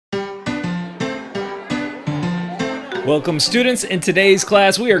Welcome students, in today's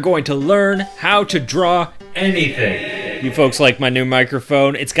class we are going to learn how to draw anything. You folks like my new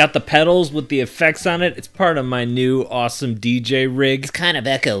microphone? It's got the pedals with the effects on it. It's part of my new awesome DJ rig. It's kind of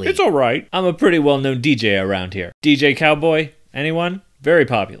echoey. It's alright. I'm a pretty well-known DJ around here. DJ Cowboy? Anyone? Very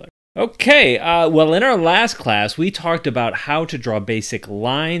popular. Okay, well in our last class we talked about how to draw basic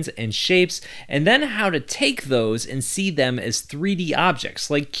lines and shapes and then how to take those and see them as 3D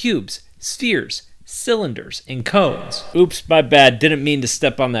objects like cubes, spheres, cylinders, and cones. Oops, my bad. Didn't mean to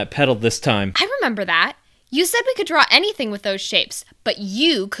step on that pedal this time. I remember that. You said we could draw anything with those shapes, but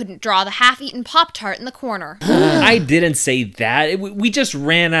you couldn't draw the half-eaten Pop-Tart in the corner. I didn't say that. We just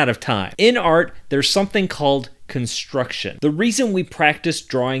ran out of time. In art, there's something called construction. The reason we practice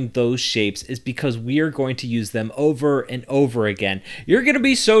drawing those shapes is because we are going to use them over and over again. You're going to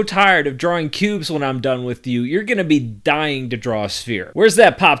be so tired of drawing cubes when I'm done with you. You're going to be dying to draw a sphere. Where's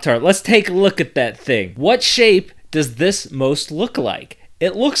that Pop-Tart? Let's take a look at that thing. What shape does this most look like?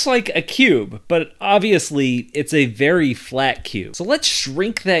 It looks like a cube, but obviously it's a very flat cube. So let's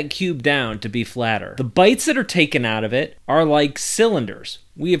shrink that cube down to be flatter. The bites that are taken out of it are like cylinders.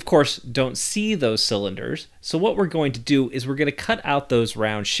 We, of course, don't see those cylinders, so what we're going to do is we're going to cut out those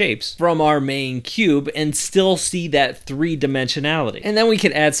round shapes from our main cube and still see that three-dimensionality. And then we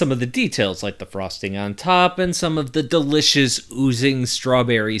can add some of the details, like the frosting on top and some of the delicious oozing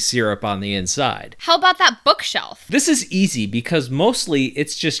strawberry syrup on the inside. How about that bookshelf? This is easy because mostly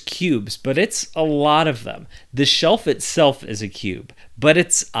it's just cubes, but it's a lot of them. The shelf itself is a cube, but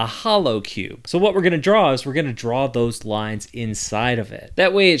it's a hollow cube. So what we're going to draw is we're going to draw those lines inside of it.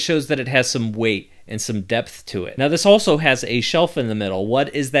 That way it shows that it has some weight and some depth to it. Now this also has a shelf in the middle.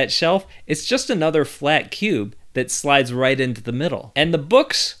 What is that shelf? It's just another flat cube that slides right into the middle. And the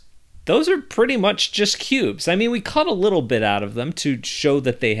books, those are pretty much just cubes. I mean, we cut a little bit out of them to show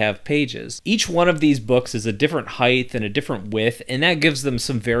that they have pages. Each one of these books is a different height and a different width, and that gives them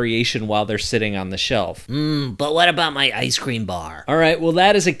some variation while they're sitting on the shelf. But what about my ice cream bar? All right, well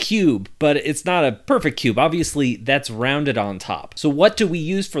that is a cube, but it's not a perfect cube. Obviously, that's rounded on top. So what do we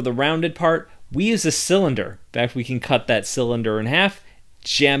use for the rounded part? We use a cylinder. In fact, we can cut that cylinder in half,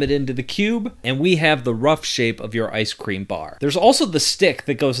 jam it into the cube, and we have the rough shape of your ice cream bar. There's also the stick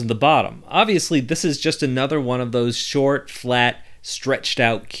that goes in the bottom. Obviously, this is just another one of those short, flat, stretched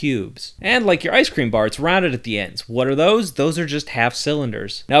out cubes. And like your ice cream bar, it's rounded at the ends. What are those? Those are just half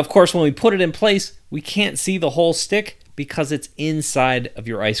cylinders. Now, of course, when we put it in place, we can't see the whole stick because it's inside of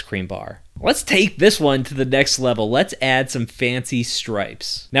your ice cream bar. Let's take this one to the next level. Let's add some fancy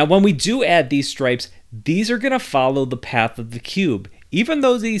stripes. Now, when we do add these stripes, these are going to follow the path of the cube. Even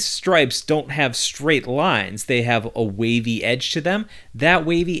though these stripes don't have straight lines, they have a wavy edge to them, that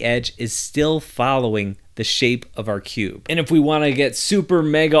wavy edge is still following the shape of our cube. And if we want to get super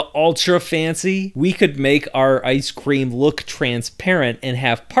mega ultra fancy, we could make our ice cream look transparent and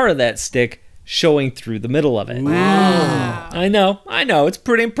have part of that stick showing through the middle of it. Wow. I know, it's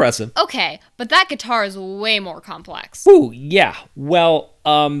pretty impressive. Okay, but that guitar is way more complex. Ooh, yeah, well,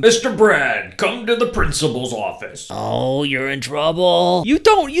 Mr. Brad, come to the principal's office. Oh, you're in trouble. You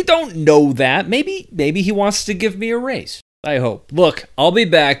don't know that. Maybe he wants to give me a raise. I hope. Look, I'll be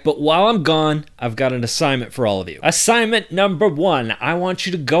back, but while I'm gone, I've got an assignment for all of you. Assignment number 1, I want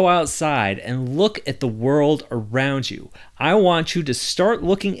you to go outside and look at the world around you. I want you to start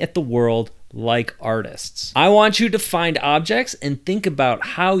looking at the world like artists. I want you to find objects and think about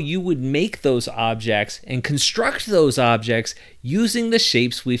how you would make those objects and construct those objects using the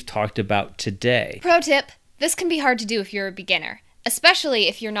shapes we've talked about today. Pro tip, this can be hard to do if you're a beginner, especially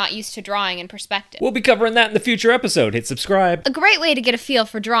if you're not used to drawing in perspective. We'll be covering that in the future episode. Hit subscribe. A great way to get a feel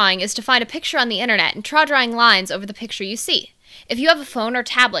for drawing is to find a picture on the internet and try drawing lines over the picture you see. If you have a phone or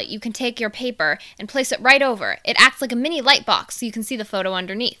tablet, you can take your paper and place it right over. It acts like a mini light box so you can see the photo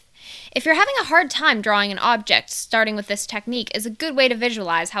underneath. If you're having a hard time drawing an object, starting with this technique is a good way to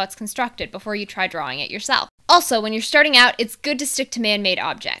visualize how it's constructed before you try drawing it yourself. Also, when you're starting out, it's good to stick to man-made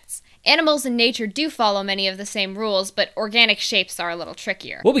objects. Animals in nature do follow many of the same rules, but organic shapes are a little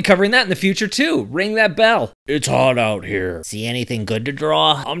trickier. We'll be covering that in the future too. Ring that bell. It's hot out here. See anything good to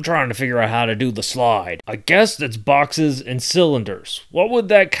draw? I'm trying to figure out how to do the slide. I guess that's boxes and cylinders. What would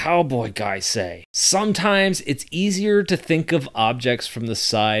that cowboy guy say? Sometimes it's easier to think of objects from the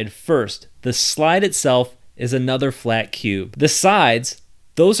side first. The slide itself is another flat cube. The sides,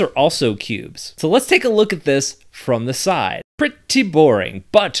 those are also cubes. So let's take a look at this from the side. Pretty boring,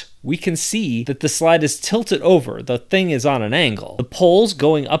 but we can see that the slide is tilted over. The thing is on an angle. The poles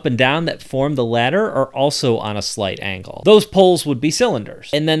going up and down that form the ladder are also on a slight angle. Those poles would be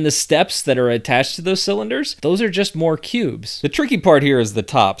cylinders. And then the steps that are attached to those cylinders, those are just more cubes. The tricky part here is the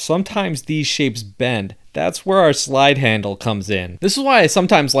top. Sometimes these shapes bend. That's where our slide handle comes in. This is why I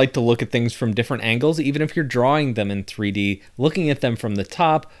sometimes like to look at things from different angles, even if you're drawing them in 3D. Looking at them from the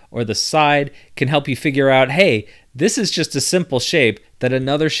top or the side can help you figure out, hey, this is just a simple shape that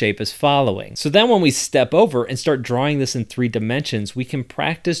another shape is following. So then when we step over and start drawing this in 3 dimensions, we can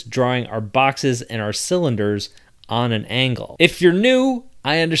practice drawing our boxes and our cylinders on an angle. If you're new,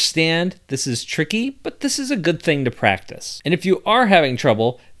 I understand this is tricky, but this is a good thing to practice. And if you are having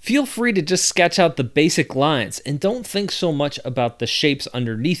trouble, feel free to just sketch out the basic lines and don't think so much about the shapes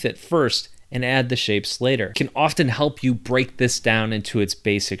underneath it first and add the shapes later. It can often help you break this down into its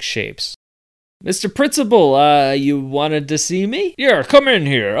basic shapes. Mr. Principal, you wanted to see me? Yeah, come in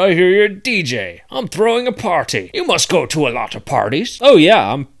here. I hear you're a DJ. I'm throwing a party. You must go to a lot of parties. Oh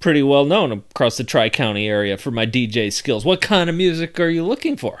yeah, I'm pretty well known across the Tri-County area for my DJ skills. What kind of music are you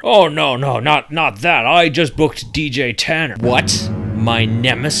looking for? Oh, no, not that. I just booked DJ Tanner. What? My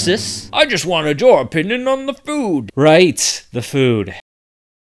nemesis? I just wanted your opinion on the food. Right, the food.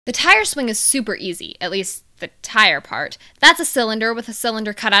 The tire swing is super easy, at least the tire part. That's a cylinder with a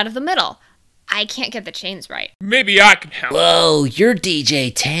cylinder cut out of the middle. I can't get the chains right. Maybe I can help. Whoa, you're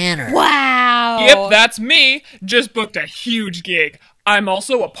DJ Tanner. Wow! Yep, that's me. Just booked a huge gig. I'm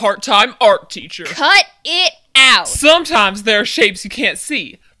also a part-time art teacher. Cut it out! Sometimes there are shapes you can't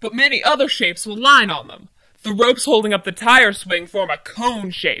see, but many other shapes will line on them. The ropes holding up the tire swing form a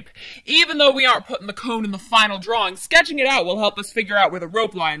cone shape. Even though we aren't putting the cone in the final drawing, sketching it out will help us figure out where the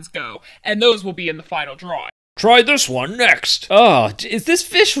rope lines go, and those will be in the final drawing. Try this one next. Oh, is this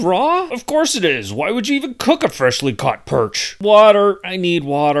fish raw? Of course it is. Why would you even cook a freshly caught perch? Water. I need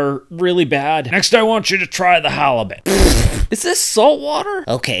water really bad. Next, I want you to try the halibut. Is this salt water?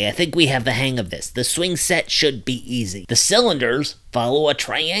 Okay, I think we have the hang of this. The swing set should be easy. The cylinders follow a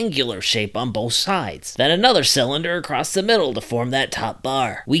triangular shape on both sides. Then another cylinder across the middle to form that top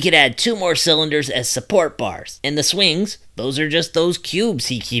bar. We could add 2 more cylinders as support bars. And the swings, those are just those cubes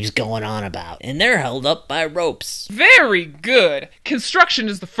he keeps going on about. And they're held up by ropes. Very good. Construction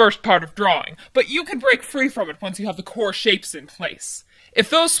is the first part of drawing, but you can break free from it once you have the core shapes in place. If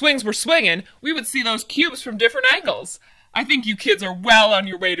those swings were swinging, we would see those cubes from different angles. I think you kids are well on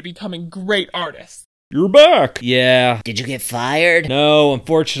your way to becoming great artists. You're back. Yeah. Did you get fired? No,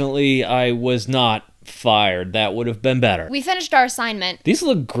 unfortunately, I was not fired. That would have been better. We finished our assignment. These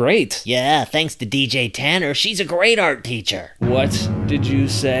look great. Yeah, thanks to DJ Tanner. She's a great art teacher. What did you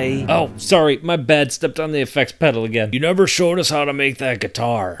say? Oh, sorry, my bad. Stepped on the effects pedal again. You never showed us how to make that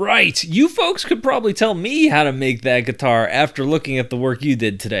guitar. Right, you folks could probably tell me how to make that guitar after looking at the work you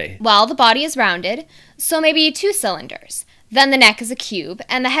did today. Well, the body is rounded, so maybe 2 cylinders. Then the neck is a cube,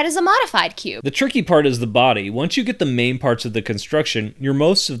 and the head is a modified cube. The tricky part is the body. Once you get the main parts of the construction, you're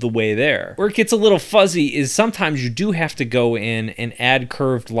most of the way there. Where it gets a little fuzzy is sometimes you do have to go in and add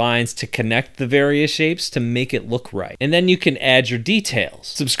curved lines to connect the various shapes to make it look right. And then you can add your details.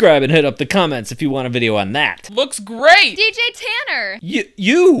 Subscribe and hit up the comments if you want a video on that. Looks great! DJ Tanner!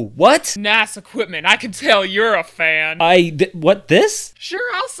 You? What? NAS equipment, I can tell you're a fan. What, this?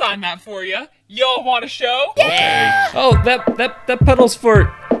 Sure, I'll sign that for you. Y'all want a show? Yeah! Oh, that pedal's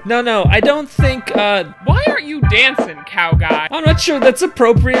for... No, I don't think, Why aren't you dancing, cow guy? I'm not sure that's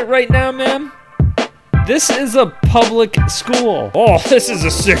appropriate right now, ma'am. This is a public school. Oh, this is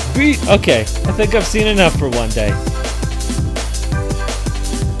a sick beat. Okay, I think I've seen enough for one day.